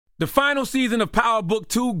The final season of Power Book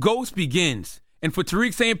 2, Ghost, begins. And for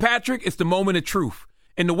Tariq St. Patrick, it's the moment of truth.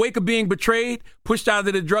 In the wake of being betrayed, pushed out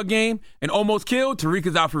of the drug game, and almost killed, Tariq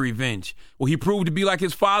is out for revenge. Will he prove to be like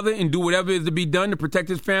his father and do whatever is to be done to protect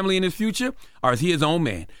his family and his future? Or is he his own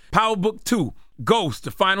man? Power Book 2, Ghost,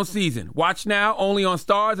 the final season. Watch now only on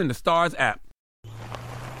Starz and the Starz app.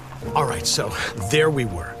 All right, so there we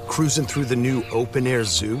were, cruising through the new open-air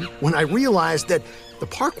zoo, when I realized that the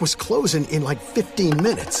park was closing in like 15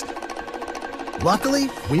 minutes. Luckily,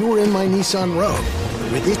 we were in my Nissan Rogue.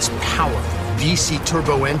 With its powerful VC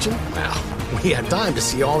turbo engine, well, we had time to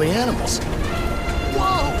see all the animals.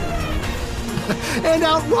 Whoa! And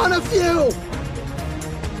outrun a few!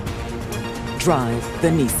 Drive the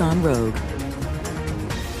Nissan Rogue.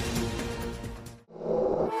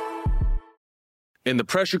 In the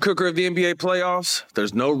pressure cooker of the NBA playoffs,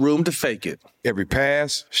 there's no room to fake it. Every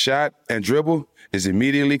pass, shot, and dribble is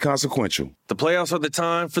immediately consequential. The playoffs are the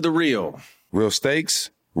time for the real. Real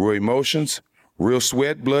stakes, real emotions, real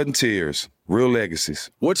sweat, blood, and tears, real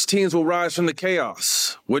legacies. Which teams will rise from the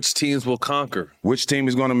chaos? Which teams will conquer? Which team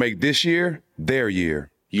is going to make this year their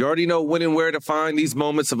year? You already know when and where to find these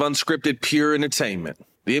moments of unscripted, pure entertainment.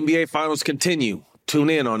 The NBA Finals continue.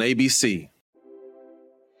 Tune in on ABC.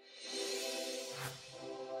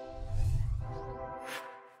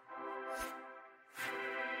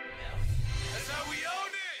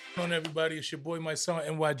 On everybody, it's your boy, my son,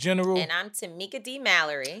 NY General. And I'm Tamika D.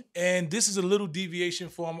 Mallory. And this is a little deviation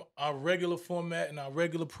from our regular format and our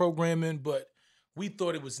regular programming, but we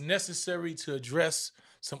thought it was necessary to address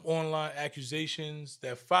some online accusations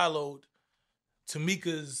that followed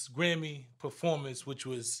Tamika's Grammy performance, which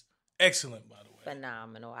was excellent, by the way.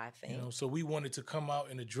 Phenomenal, I think. So we wanted to come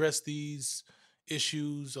out and address these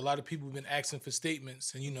issues. A lot of people have been asking for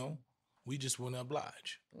statements, and we just want to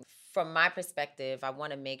oblige. From my perspective, I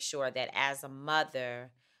want to make sure that as a mother,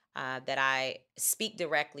 that I speak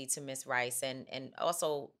directly to Ms. Rice, and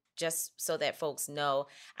also just so that folks know,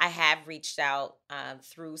 I have reached out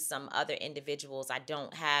through some other individuals. I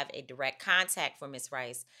don't have a direct contact for Ms.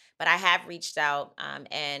 Rice, but I have reached out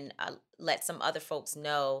and let some other folks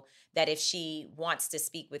know that if she wants to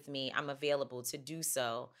speak with me, I'm available to do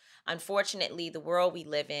so. Unfortunately, the world we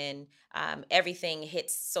live in, everything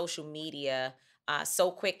hits social media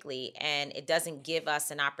so quickly, and it doesn't give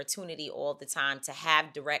us an opportunity all the time to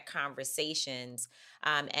have direct conversations.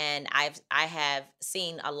 And I have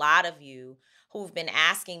seen a lot of you who've been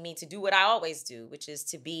asking me to do what I always do, which is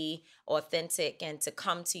to be authentic and to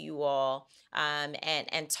come to you all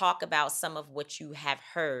and talk about some of what you have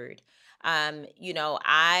heard.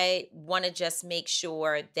 I want to just make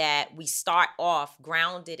sure that we start off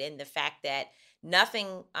grounded in the fact that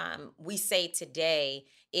nothing we say today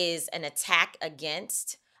is an attack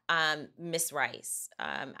against Ms. Rice.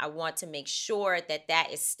 I want to make sure that that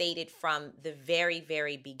is stated from the very,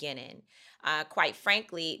 very beginning. Quite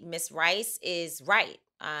frankly, Ms. Rice is right.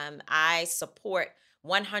 I support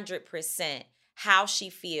 100% how she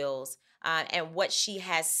feels and what she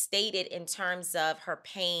has stated in terms of her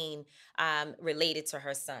pain related to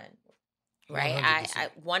her son. Right? 100%. I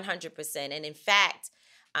 100%. And in fact,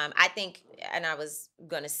 I think, and I was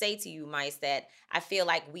going to say to you, Mice, that I feel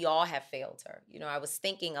like we all have failed her. I was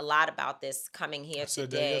thinking a lot about this coming here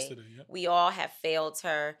today. Yesterday, yeah. We all have failed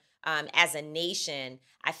her as a nation.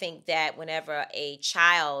 I think that whenever a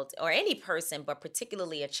child or any person, but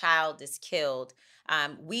particularly a child, is killed,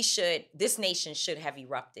 this nation should have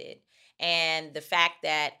erupted. And the fact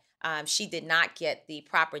that she did not get the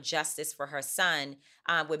proper justice for her son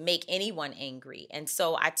would make anyone angry. And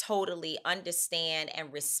so I totally understand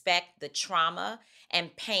and respect the trauma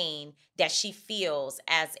and pain that she feels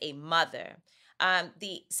as a mother.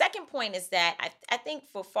 The second point is that I think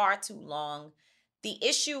for far too long, the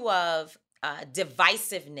issue of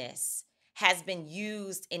divisiveness has been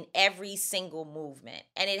used in every single movement,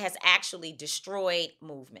 and it has actually destroyed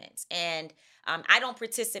movements. And I don't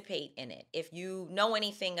participate in it. If you know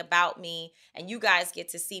anything about me, and you guys get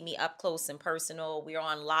to see me up close and personal, we're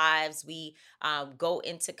on lives, we go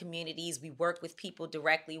into communities, we work with people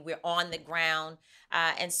directly, we're on the ground.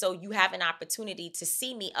 And so you have an opportunity to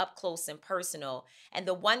see me up close and personal. And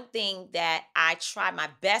the one thing that I try my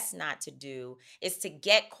best not to do is to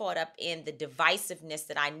get caught up in the divisiveness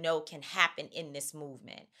that I know can happen in this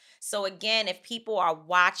movement. So again, if people are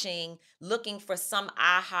watching, looking for some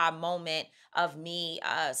aha moment of me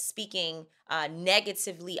speaking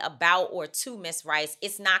negatively about or to Miss Rice.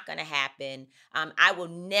 It's not going to happen. I will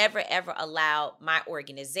never, ever allow my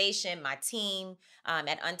organization, my team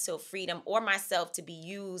at Until Freedom, or myself to be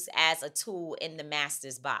used as a tool in the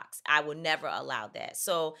master's box. I will never allow that.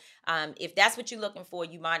 So if that's what you're looking for,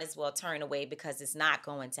 you might as well turn away, because it's not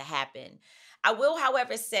going to happen. I will,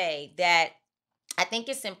 however, say that I think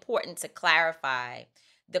it's important to clarify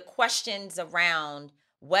the questions around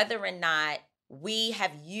whether or not we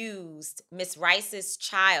have used Miss Rice's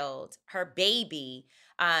child, her baby,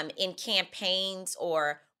 in campaigns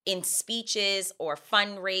or in speeches or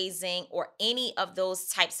fundraising or any of those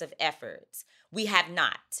types of efforts. We have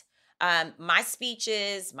not. My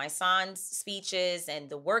speeches, my son's speeches, and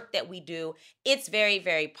the work that we do, it's very,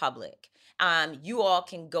 very public. You all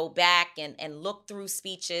can go back and look through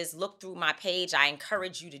speeches, look through my page. I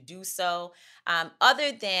encourage you to do so.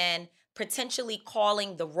 Other than potentially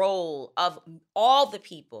calling the roll of all the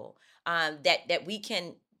people that we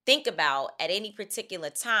can think about at any particular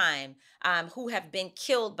time who have been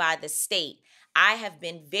killed by the state, I have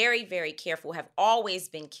been very, very careful, have always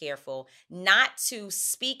been careful not to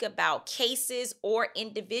speak about cases or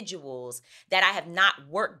individuals that I have not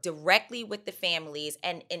worked directly with the families.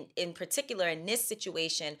 And in particular, in this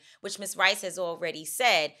situation, which Ms. Rice has already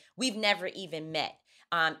said, we've never even met.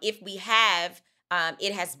 If we have,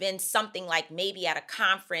 it has been something like maybe at a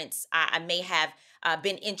conference, I may have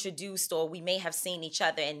been introduced, or we may have seen each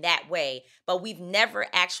other in that way, but we've never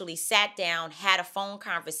actually sat down, had a phone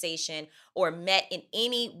conversation, or met in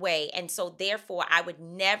any way. And so therefore, I would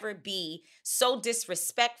never be so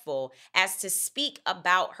disrespectful as to speak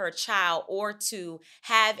about her child or to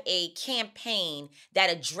have a campaign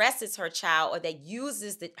that addresses her child or that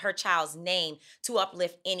uses her child's name to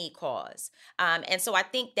uplift any cause. And so I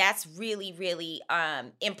think that's really, really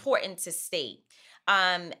important to state.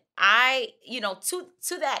 To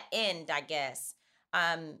that end, I guess,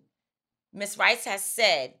 Ms. Rice has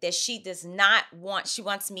said that she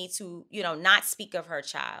wants me to, not speak of her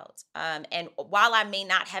child. And while I may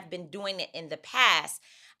not have been doing it in the past,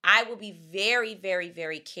 I will be very, very,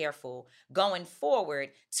 very careful going forward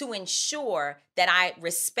to ensure that I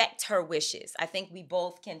respect her wishes. I think we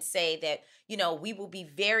both can say that, we will be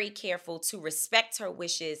very careful to respect her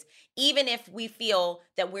wishes, even if we feel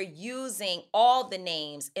that we're using all the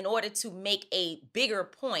names in order to make a bigger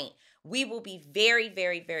point. We will be very,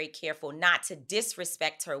 very, very careful not to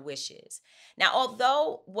disrespect her wishes. Now,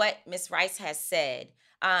 although what Ms. Rice has said,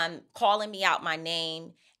 calling me out my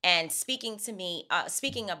name and speaking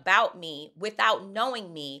about me without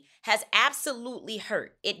knowing me has absolutely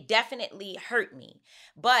hurt. It definitely hurt me.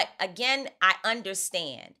 But again, I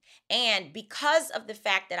understand. And because of the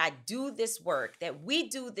fact that I do this work, that we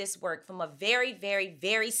do this work from a very, very,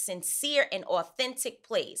 very sincere and authentic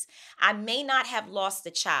place, I may not have lost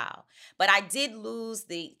a child, but I did lose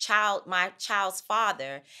my child's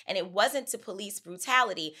father, and it wasn't to police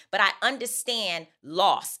brutality, but I understand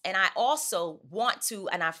loss. And I also want to,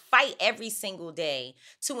 and I fight every single day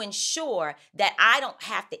to ensure that I don't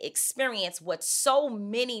have to experience what so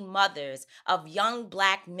many mothers of young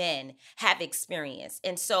Black men have experienced.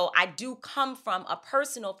 And so I do come from a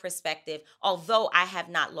personal perspective, although I have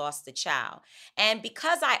not lost a child. And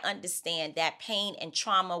because I understand that pain and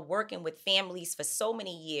trauma working with families for so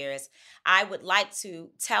many years, I would like to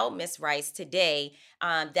tell Ms. Rice today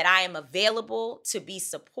that I am available to be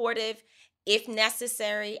supportive. If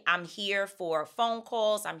necessary, I'm here for phone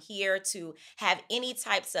calls. I'm here to have any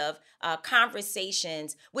types of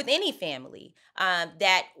conversations with any family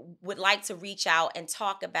that would like to reach out and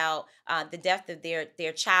talk about the death of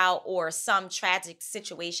their child or some tragic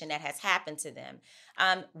situation that has happened to them.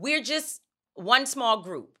 We're just one small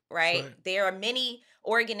group, right? There are many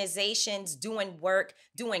organizations doing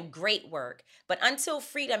great work, but Until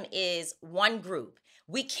Freedom is one group.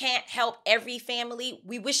 We can't help every family.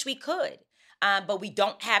 We wish we could. But we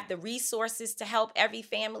don't have the resources to help every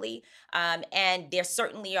family. And there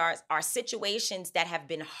certainly are situations that have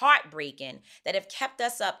been heartbreaking, that have kept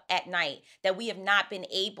us up at night, that we have not been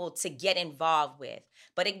able to get involved with.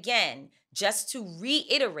 But again, just to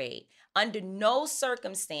reiterate, under no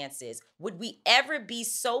circumstances would we ever be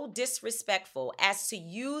so disrespectful as to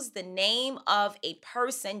use the name of a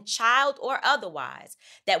person, child or otherwise,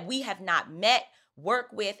 that we have not met, work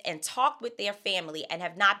with, and talked with their family and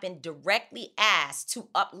have not been directly asked to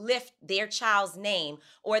uplift their child's name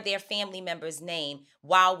or their family member's name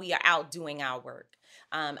while we are out doing our work.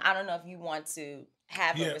 I don't know if you want to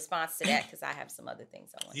have a response to that, because I have some other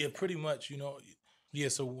things I want to say. Pretty much,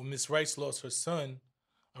 so when Ms. Rice lost her son,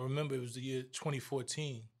 I remember it was the year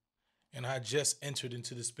 2014, and I just entered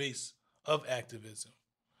into the space of activism.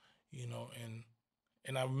 you know,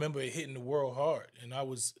 and I remember it hitting the world hard, and I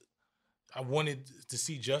wanted to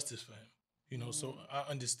see justice for him, you know, so I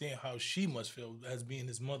understand how she must feel as being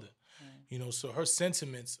his mother, you know, so her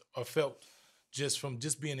sentiments are felt just from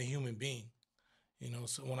just being a human being, you know,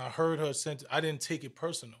 so when I heard her sentence, I didn't take it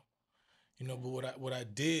personal, you know, but what I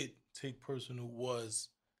did take personal was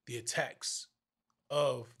the attacks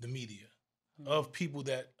of the media, of people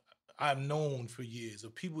that I've known for years,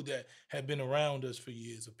 of people that have been around us for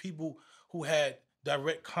years, of people who had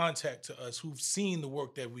direct contact to us, who've seen the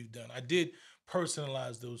work that we've done. I did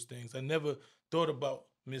personalize those things. I never thought about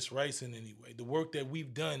Miss Rice in any way. The work that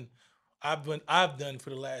we've done, I've done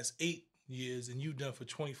for the last 8 years, and you've done for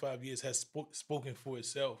 25 years, has spoken for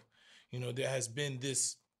itself. You know, there has been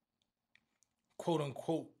this quote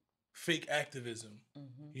unquote fake activism,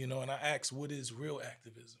 you know, and I ask, what is real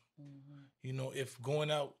activism? You know, if going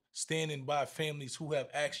out, standing by families who have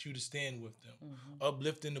asked you to stand with them,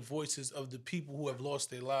 uplifting the voices of the people who have lost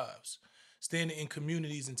their lives, standing in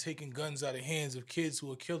communities and taking guns out of hands of kids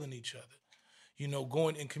who are killing each other, you know,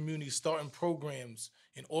 going in communities, starting programs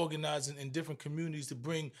and organizing in different communities to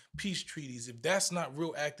bring peace treaties. If that's not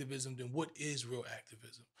real activism, then what is real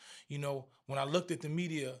activism? You know, when I looked at the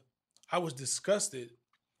media, I was disgusted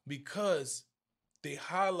because they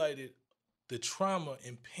highlighted the trauma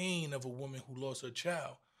and pain of a woman who lost her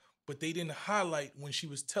child, but they didn't highlight when she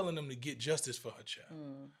was telling them to get justice for her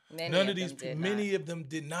child. Many of them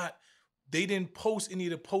did not. They didn't post any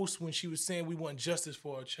of the posts when she was saying we want justice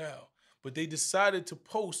for our child, but they decided to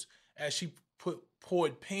post as she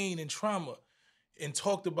poured pain and trauma and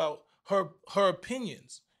talked about her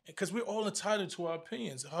opinions, because we're all entitled to our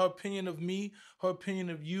opinions. Her opinion of me, her opinion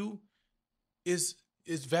of you is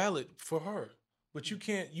valid for her. But you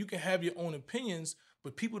can have your own opinions,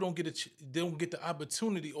 but people don't get the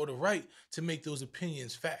opportunity or the right to make those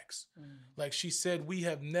opinions facts. Like she said,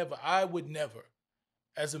 I would never,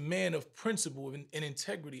 as a man of principle and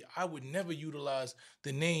integrity, I would never utilize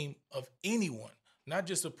the name of anyone, not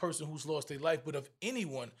just a person who's lost their life, but of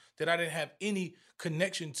anyone that I didn't have any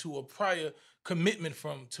connection to or prior commitment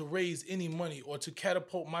from to raise any money or to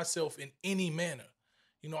catapult myself in any manner.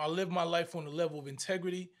 You know, I live my life on the level of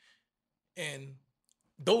integrity, and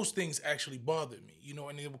those things actually bothered me, you know,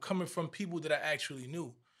 and they were coming from people that I actually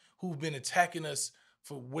knew who've been attacking us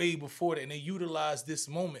for way before that, and they utilized this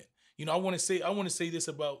moment. You know, I want to say this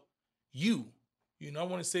about you. You know, I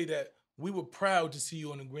want to say that we were proud to see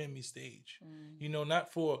you on the Grammy stage. You know,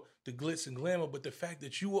 not for the glitz and glamour, but the fact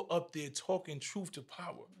that you were up there talking truth to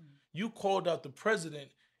power. You called out the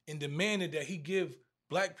president and demanded that he give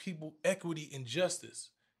Black people equity and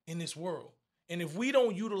justice in this world. And if we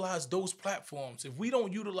don't utilize those platforms, if we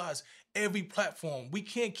don't utilize every platform, we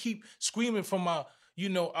can't keep screaming from our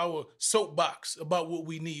soapbox about what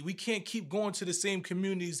we need. We can't keep going to the same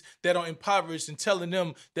communities that are impoverished and telling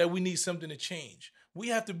them that we need something to change. We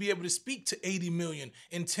have to be able to speak to 80 million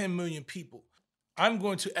and 10 million people. I'm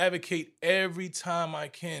going to advocate every time I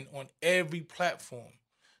can on every platform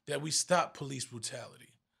that we stop police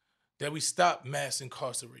brutality, that we stop mass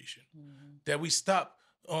incarceration, that we stop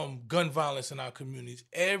gun violence in our communities,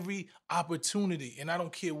 every opportunity. And I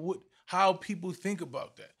don't care how people think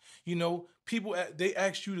about that. You know, people, they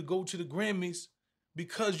asked you to go to the Grammys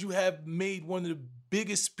because you have made one of the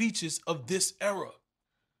biggest speeches of this era.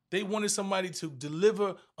 They wanted somebody to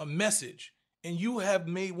deliver a message, and you have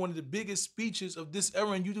made one of the biggest speeches of this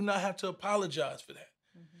era, and you do not have to apologize for that.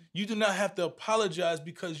 You do not have to apologize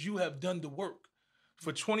because you have done the work.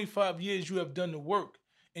 For 25 years, you have done the work.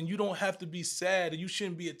 And you don't have to be sad, and you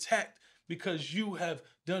shouldn't be attacked because you have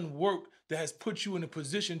done work that has put you in a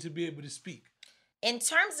position to be able to speak. In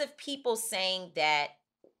terms of people saying that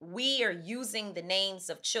we are using the names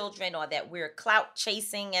of children or that we're clout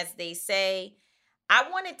chasing, as they say, I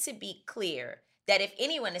wanted to be clear that if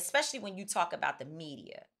anyone, especially when you talk about the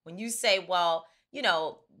media, when you say, well, you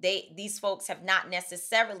know, these folks have not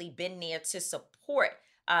necessarily been there to support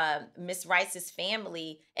Ms. Rice's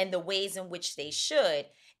family and the ways in which they should,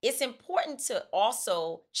 it's important to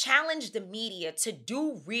also challenge the media to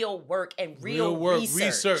do real work and real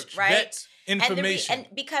research, right? Vet information. And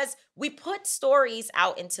because we put stories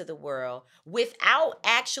out into the world without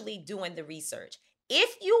actually doing the research.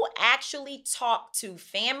 If you actually talk to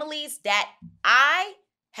families that I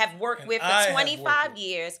have worked with for 25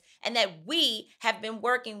 years and that we have been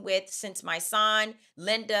working with since my son,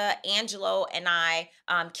 Linda, Angelo, and I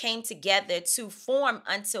came together to form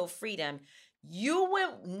Until Freedom, you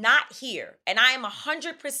will not hear, and I am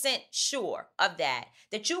 100% sure of that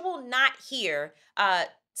you will not hear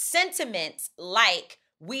sentiments like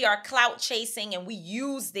we are clout chasing and we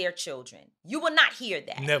use their children. You will not hear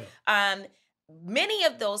that. Never. many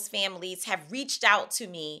of those families have reached out to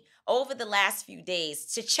me over the last few days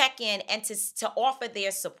to check in and to offer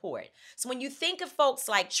their support. So when you think of folks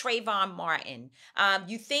like Trayvon Martin,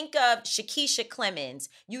 you think of Shakisha Clemens,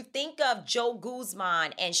 you think of Joe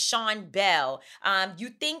Guzman and Sean Bell, you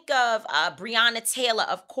think of Breonna Taylor,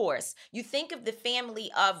 of course. You think of the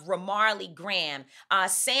family of Ramarley Graham,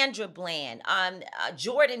 Sandra Bland,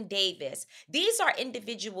 Jordan Davis. These are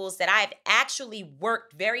individuals that I've actually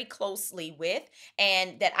worked very closely with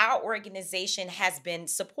and that our organization has been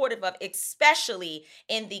supportive of, especially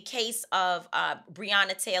in the case of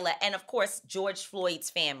Breonna Taylor and, of course, George Floyd's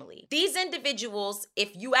family. These individuals,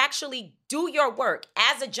 if you actually do your work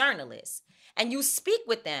as a journalist and you speak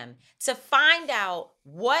with them to find out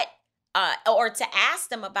what or to ask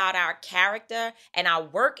them about our character and our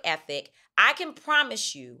work ethic, I can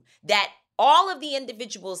promise you that all of the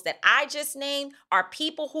individuals that I just named are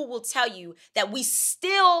people who will tell you that we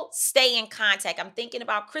still stay in contact. I'm thinking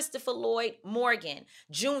about Christopher Lloyd Morgan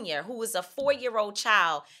Jr., who was a 4-year-old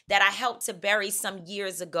child that I helped to bury some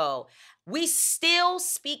years ago. We still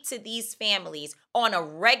speak to these families on a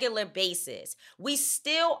regular basis. We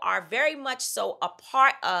still are very much so a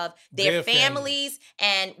part of their families,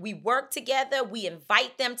 and we work together. We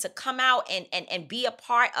invite them to come out and be a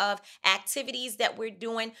part of activities that we're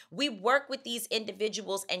doing. We work with these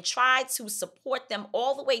individuals and try to support them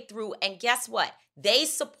all the way through. And guess what? They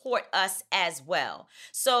support us as well.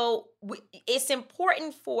 So it's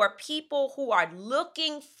important for people who are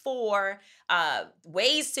looking for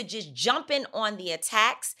ways to just jump in on the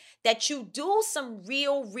attacks that you do some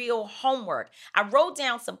real homework. I wrote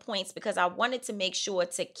down some points because I wanted to make sure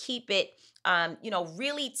to keep it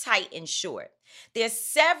really tight and short. There's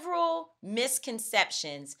several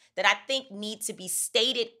misconceptions that I think need to be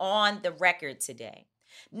stated on the record today.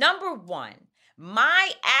 Number one,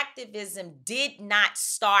 my activism did not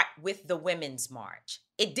start with the Women's March.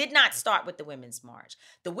 It did not start with the Women's March.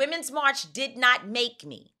 The Women's March did not make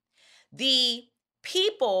me. The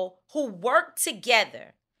people who worked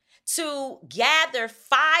together to gather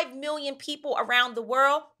 5 million people around the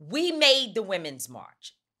world, we made the Women's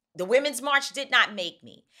March. The Women's March did not make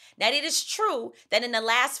me. Now, it is true that in the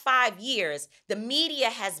last 5 years, the media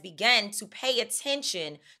has begun to pay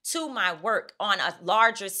attention to my work on a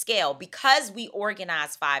larger scale because we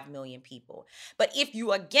organize 5 million people. But if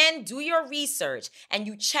you again do your research and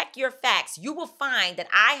you check your facts, you will find that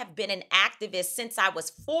I have been an activist since I was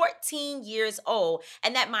 14 years old,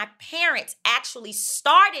 and that my parents actually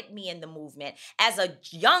started me in the movement as a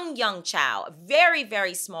young child, a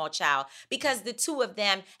very small child, because the two of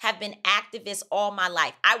them have been activists all my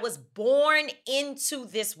life. I was born into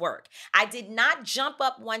this work. I did not jump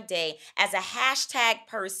up one day as a hashtag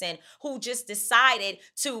person who just decided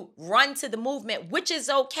to run to the movement, which is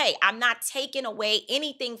okay. I'm not taking away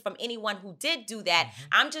anything from anyone who did do that.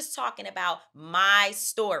 I'm just talking about my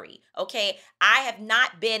story, okay? I have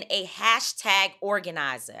not been a hashtag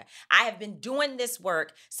organizer. I have been doing this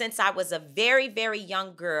work since I was a very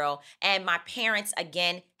young girl, and my parents,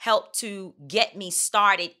 again, helped to get me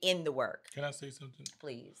started in the work. Can I say something?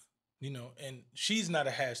 Please. And she's not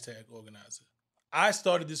a hashtag organizer. I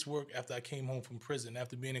started this work after I came home from prison,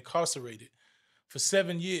 after being incarcerated for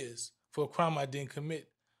 7 years for a crime I didn't commit.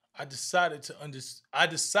 I decided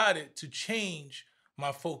to change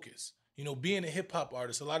my focus. Being a hip hop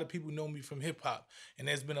artist, a lot of people know me from hip hop, and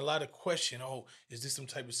there's been a lot of question. Oh, is this some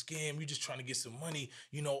type of scam? You just trying to get some money?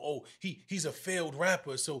 He's a failed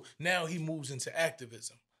rapper, so now he moves into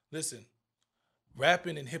activism. Listen,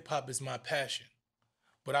 rapping and hip hop is my passion,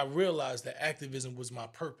 but I realized that activism was my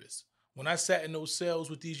purpose. When I sat in those cells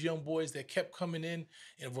with these young boys that kept coming in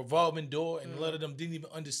a revolving door, and a lot of them didn't even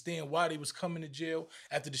understand why they was coming to jail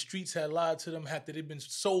after the streets had lied to them, after they'd been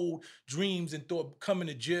sold dreams and thought coming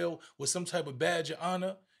to jail was some type of badge of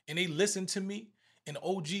honor, and they listened to me, and the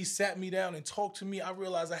OG sat me down and talked to me, I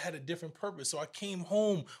realized I had a different purpose. So I came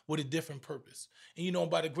home with a different purpose. And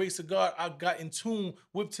by the grace of God, I got in tune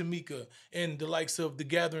with Tamika and the likes of the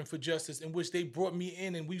Gathering for Justice, in which they brought me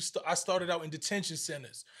in, and I started out in detention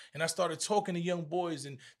centers. And I started talking to young boys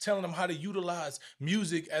and telling them how to utilize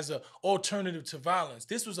music as an alternative to violence.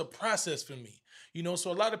 This was a process for me.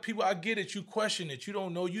 So a lot of people, I get it, you question it, you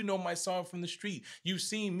don't know, my song from the street. You've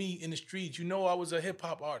seen me in the streets, I was a hip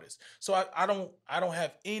hop artist. So I don't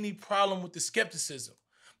have any problem with the skepticism.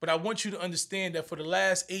 But I want you to understand that for the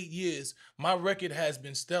last 8 years, my record has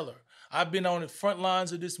been stellar. I've been on the front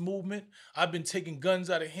lines of this movement. I've been taking guns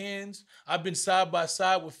out of hands. I've been side by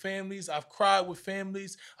side with families. I've cried with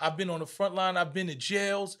families. I've been on the front line. I've been to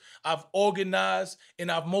jails. I've organized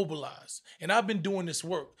and I've mobilized. And I've been doing this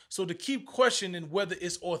work. So to keep questioning whether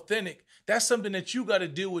it's authentic, that's something that you got to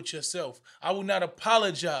deal with yourself. I will not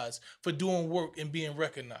apologize for doing work and being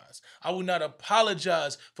recognized. I will not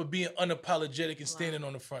apologize for being unapologetic and standing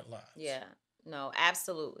on the front lines. Yeah, no,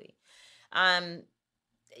 absolutely.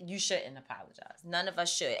 You shouldn't apologize. None of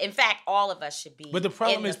us should. In fact, all of us should be. But the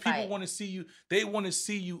problem is fight. people want to see you, they want to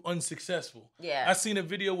see you unsuccessful. Yeah. I seen a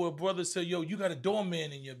video where a brother said, yo, you got a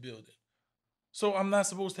doorman in your building. So I'm not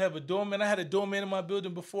supposed to have a doorman. I had a doorman in my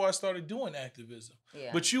building before I started doing activism.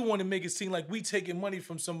 Yeah. But you want to make it seem like we taking money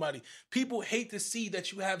from somebody. People hate to see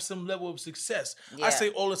that you have some level of success. Yeah. I say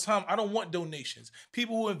all the time, I don't want donations.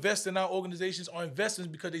 People who invest in our organizations are investors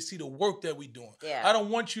because they see the work that we're doing. Yeah. I don't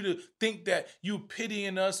want you to think that you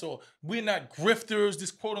pitying us or we're not grifters,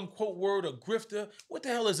 this quote unquote word, a grifter. What the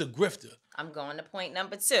hell is a grifter? I'm going to point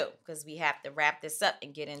number 2 because we have to wrap this up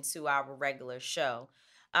and get into our regular show.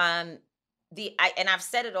 And I've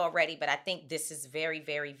said it already, but I think this is very,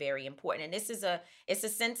 very, very important. And it's a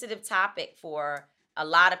sensitive topic for a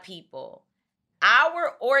lot of people.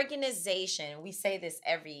 Our organization, we say this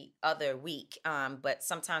every other week, but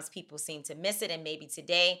sometimes people seem to miss it. And maybe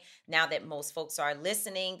today, now that most folks are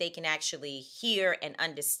listening, they can actually hear and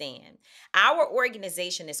understand. Our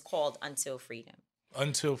organization is called Until Freedom.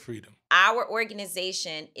 Until Freedom. Our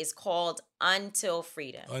organization is called Until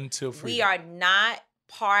Freedom. Until Freedom. We are not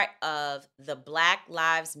part of the Black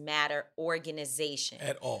Lives Matter organization.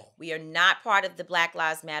 At all. We are not part of the Black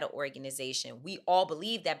Lives Matter organization. We all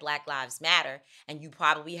believe that Black Lives Matter, and you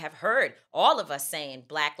probably have heard all of us saying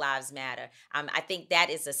Black Lives Matter. I think that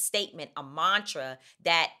is a statement, a mantra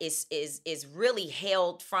that is really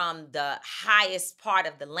hailed from the highest part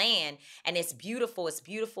of the land, and it's beautiful. It's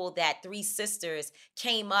beautiful that 3 sisters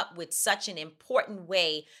came up with such an important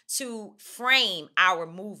way to frame our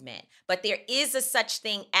movement. But there is a such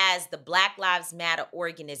thing as the Black Lives Matter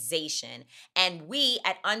organization, and we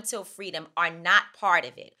at Until Freedom are not part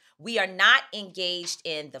of it. We are not engaged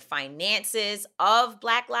in the finances of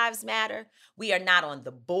Black Lives Matter. We are not on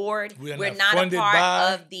the board. We're not a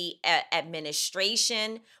part of the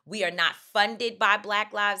administration. We are not funded by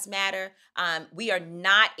Black Lives Matter. We are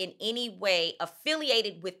not in any way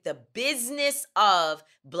affiliated with the business of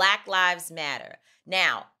Black Lives Matter.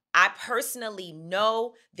 Now, I personally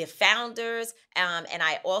know the founders, and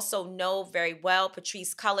I also know very well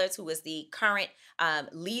Patrisse Cullors, who is the current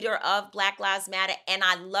leader of Black Lives Matter, and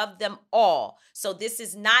I love them all. So this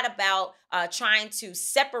is not about trying to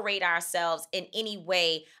separate ourselves in any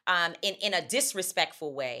way, in a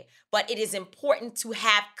disrespectful way, but it is important to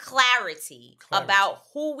have clarity about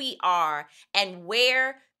who we are and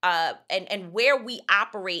where and where we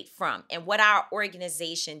operate from and what our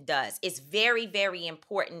organization does. It's very, very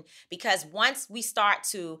important because once we start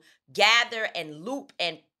to gather and loop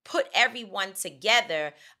and put everyone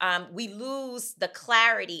together, we lose the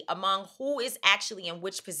clarity among who is actually in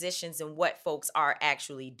which positions and what folks are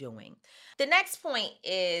actually doing. The next point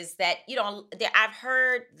is that, I've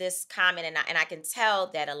heard this comment and I can tell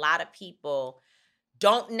that a lot of people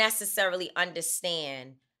don't necessarily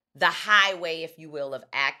understand the highway, if you will, of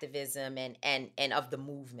activism and of the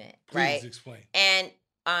movement, right? Please explain. And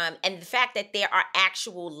the fact that there are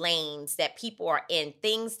actual lanes that people are in,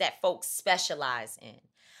 things that folks specialize in.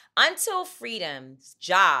 Until Freedom's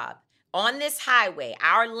job on this highway,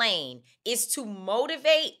 our lane, is to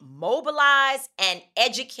motivate, mobilize, and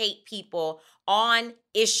educate people on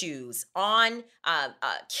issues, on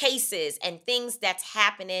cases and things that's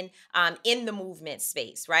happening in the movement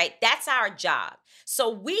space, right? That's our job. So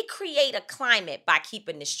we create a climate by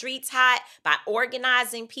keeping the streets hot, by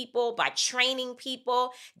organizing people, by training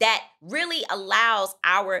people that really allows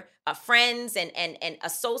our friends and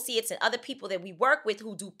associates and other people that we work with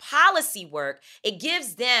who do policy work, it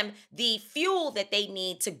gives them the fuel that they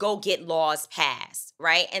need to go get laws passed,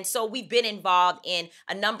 right? And so we've been involved in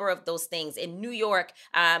a number of those things. In New York,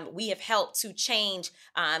 we have helped to change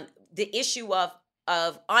the issue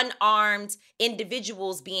of unarmed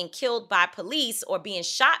individuals being killed by police or being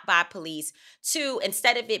shot by police to,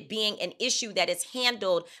 instead of it being an issue that is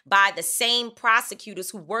handled by the same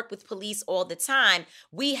prosecutors who work with police all the time,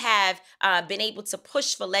 we have been able to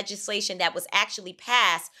push for legislation that was actually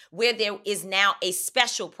passed where there is now a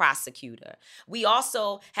special prosecutor. We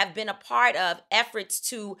also have been a part of efforts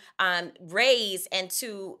to raise and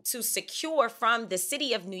to secure from the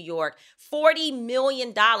city of New York $40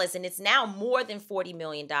 million, and it's now more than $140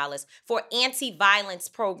 million for anti-violence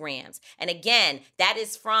programs. And again, that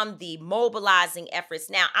is from the mobilizing efforts.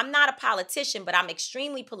 Now, I'm not a politician, but I'm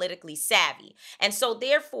extremely politically savvy. And so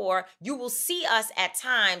therefore, you will see us at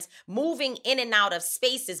times moving in and out of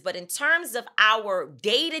spaces. But in terms of our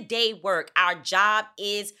day-to-day work, our job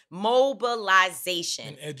is mobilization.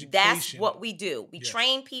 And education. That's what we do. We Yes.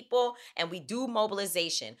 train people and we do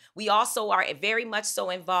mobilization. We also are very much so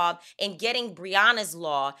involved in getting Breonna's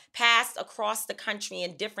Law passed across the country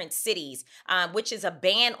in different cities, which is a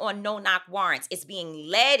ban on no-knock warrants. It's being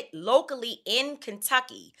led locally in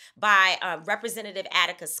Kentucky by Representative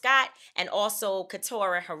Attica Scott and also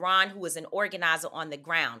Keturah Haran, who is an organizer on the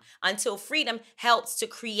ground. Until Freedom helps to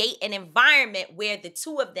create an environment where the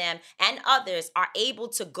two of them and others are able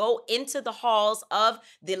to go into the halls of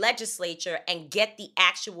the legislature and get the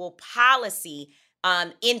actual policy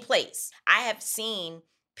in place. I have seen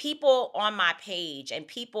people on my page and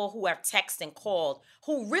people who have texted and called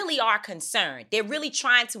who really are concerned. They're really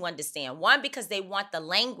trying to understand. One, because they want the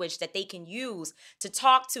language that they can use to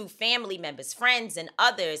talk to family members, friends, and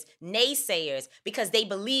others, naysayers, because they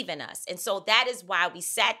believe in us. And so that is why we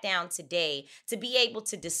sat down today to be able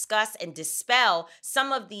to discuss and dispel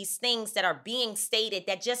some of these things that are being stated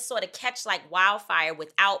that just sort of catch like wildfire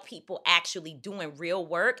without people actually doing real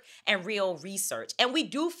work and real research. And we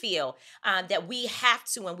do feel that we have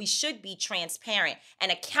to and we should be transparent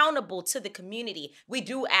and accountable to the community. We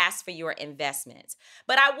do ask for your investments.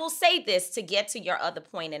 But I will say this to get to your other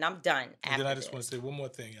point, and I'm done after And then I just this. want to say one more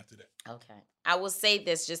thing after that. Okay. I will say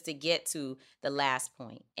this just to get to the last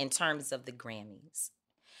point in terms of the Grammys.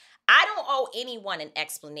 I don't owe anyone an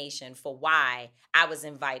explanation for why I was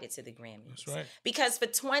invited to the Grammys. That's right. Because for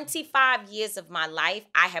 25 years of my life,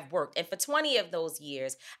 I have worked. And for 20 of those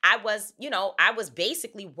years, I was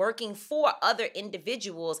basically working for other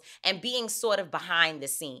individuals and being sort of behind the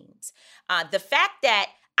scenes. The fact that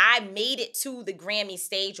I made it to the Grammy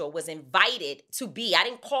stage or was invited to be. I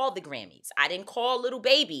didn't call the Grammys. I didn't call Little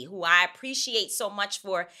Baby, who I appreciate so much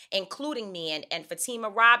for including me, and Fatima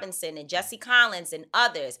Robinson and Jesse Collins and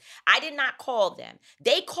others. I did not call them.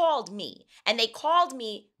 They called me, and they called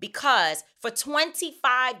me because for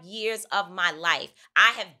 25 years of my life,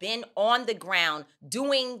 I have been on the ground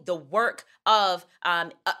doing the work of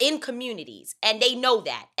in communities, and they know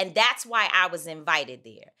that, and that's why I was invited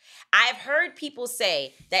there. I've heard people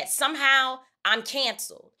say that somehow I'm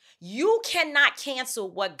canceled. You cannot cancel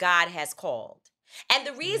what God has called. And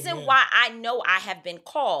the reason why I know I have been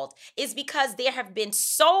called is because there have been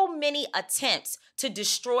so many attempts to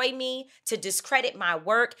destroy me, to discredit my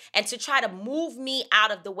work, and to try to move me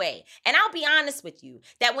out of the way. And I'll be honest with you,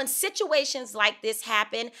 that when situations like this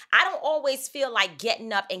happen, I don't always feel like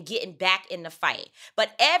getting up and getting back in the fight.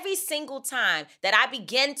 But every single time that I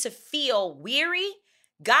begin to feel weary,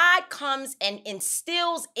 God comes and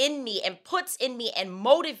instills in me and puts in me and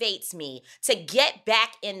motivates me to get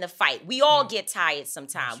back in the fight. We all get tired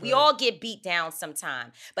sometimes. We all get beat down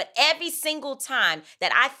sometimes. But every single time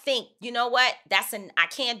that I think, you know what, I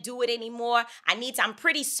can't do it anymore. I'm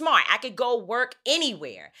pretty smart. I could go work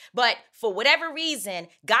anywhere. But for whatever reason,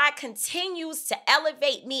 God continues to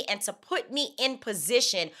elevate me and to put me in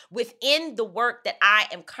position within the work that I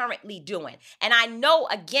am currently doing. And I know,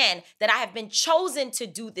 again, that I have been chosen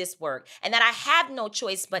to do this work and that I have no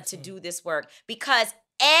choice but to do this work, because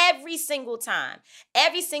every single time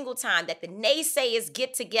that the naysayers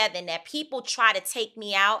get together and that people try to take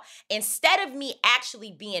me out, instead of me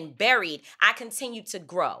actually being buried, I continue to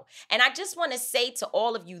grow. And I just want to say to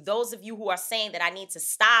all of you, those of you who are saying that I need to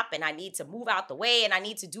stop and I need to move out the way and I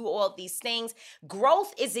need to do all of these things,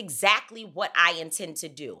 growth is exactly what I intend to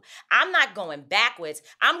do. I'm not going backwards.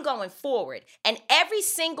 I'm going forward. And every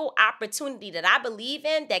single opportunity that I believe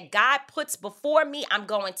in, that God puts before me, I'm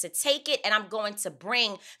going to take it and I'm going to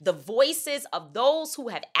bring the voices of those who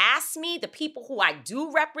have asked me, the people who I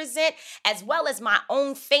do represent, as well as my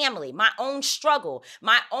own family, my own struggle,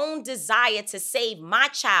 my own desire to save my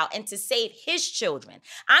child and to save his children.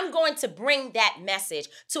 I'm going to bring that message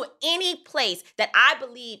to any place that I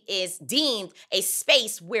believe is deemed a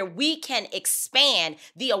space where we can expand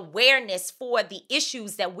the awareness for the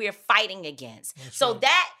issues that we're fighting against. So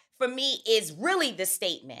that, for me, is really the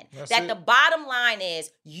statement. The bottom line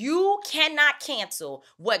is you cannot cancel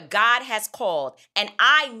what God has called. And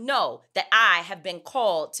I know that I have been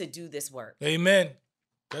called to do this work. Amen.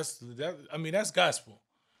 That's gospel.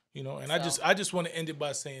 And I just want to end it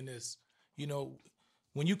by saying this.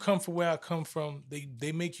 When you come from where I come from,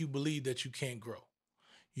 they make you believe that you can't grow.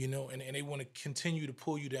 And they want to continue to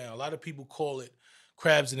pull you down. A lot of people call it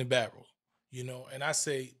crabs in a barrel. And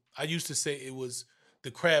I used to say it was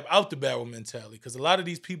the crab out the barrel mentality, because a lot of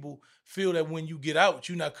these people feel that when you get out,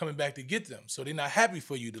 you're not coming back to get them. So they're not happy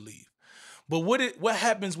for you to leave. But what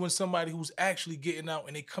happens when somebody who's actually getting out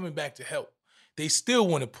and they coming back to help? They still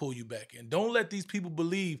want to pull you back in. Don't let these people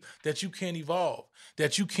believe that you can't evolve,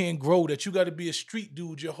 that you can't grow, that you got to be a street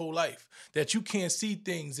dude your whole life, that you can't see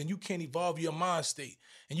things and you can't evolve your mind state,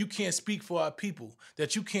 and you can't speak for our people,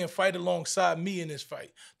 that you can't fight alongside me in this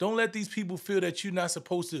fight. Don't let these people feel that you're not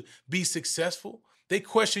supposed to be successful. They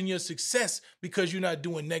question your success because you're not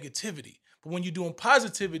doing negativity. But when you're doing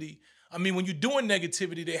positivity, when you're doing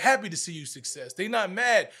negativity, they're happy to see you success. They're not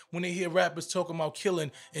mad when they hear rappers talking about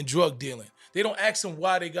killing and drug dealing. They don't ask them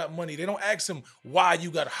why they got money. They don't ask them why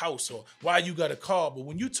you got a house or why you got a car. But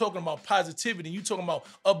when you're talking about positivity and you're talking about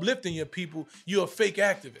uplifting your people, you're a fake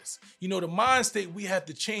activist. You know, the mind state we have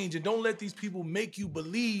to change, and don't let these people make you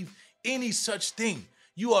believe any such thing.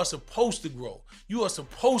 You are supposed to grow. You are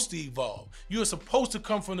supposed to evolve. You are supposed to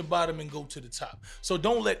come from the bottom and go to the top. So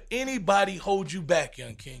don't let anybody hold you back,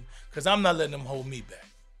 Young King, because I'm not letting them hold me back.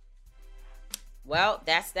 Well,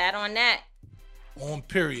 that's that on that. On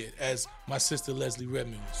period, as my sister Leslie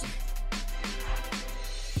Redmond would say.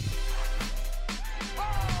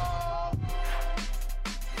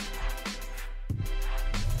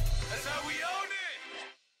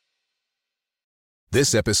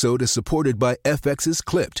 This episode is supported by FX's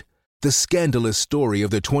Clipped, the scandalous story of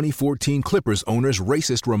the 2014 Clippers owner's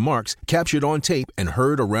racist remarks captured on tape and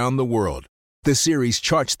heard around the world. The series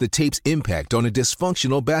charts the tape's impact on a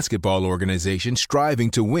dysfunctional basketball organization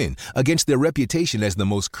striving to win against their reputation as the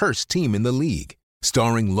most cursed team in the league.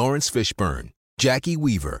 Starring Lawrence Fishburne, Jackie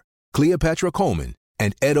Weaver, Cleopatra Coleman,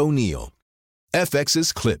 and Ed O'Neill.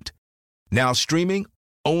 FX's Clipped. Now streaming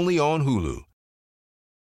only on Hulu.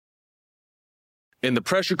 In the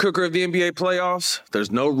pressure cooker of the NBA playoffs,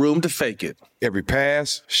 there's no room to fake it. Every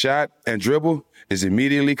pass, shot, and dribble is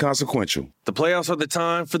immediately consequential. The playoffs are the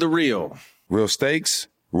time for the real. Real stakes,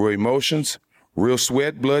 real emotions, real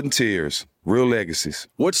sweat, blood, and tears, real legacies.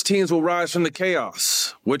 Which teams will rise from the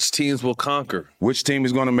chaos? Which teams will conquer? Which team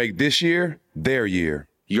is going to make this year their year?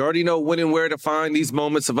 You already know when and where to find these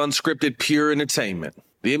moments of unscripted, pure entertainment.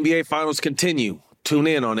 The NBA Finals continue. Tune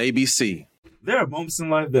in on ABC. There are moments in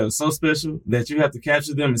life that are so special that you have to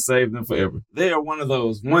capture them and save them forever. They are one of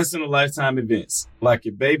those once-in-a-lifetime events, like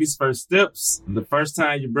your baby's first steps, the first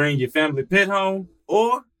time you bring your family pet home,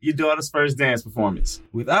 or your daughter's first dance performance.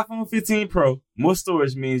 With iPhone 15 Pro, more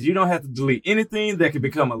storage means you don't have to delete anything that could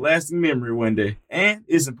become a lasting memory one day. And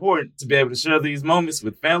it's important to be able to share these moments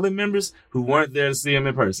with family members who weren't there to see them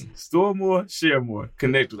in person. Store more, share more.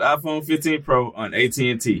 Connect with iPhone 15 Pro on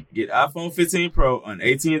AT&T. Get iPhone 15 Pro on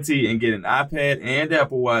AT&T and get an iPad and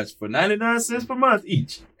Apple Watch for 99 cents per month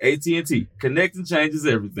each. AT&T. Connecting changes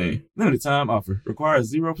everything. Limited time offer.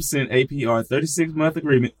 Requires 0% APR 36-month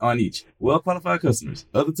agreement on each. Well-qualified customers.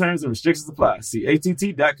 Other terms and restrictions apply. See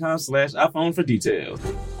att.com/iPhone for details.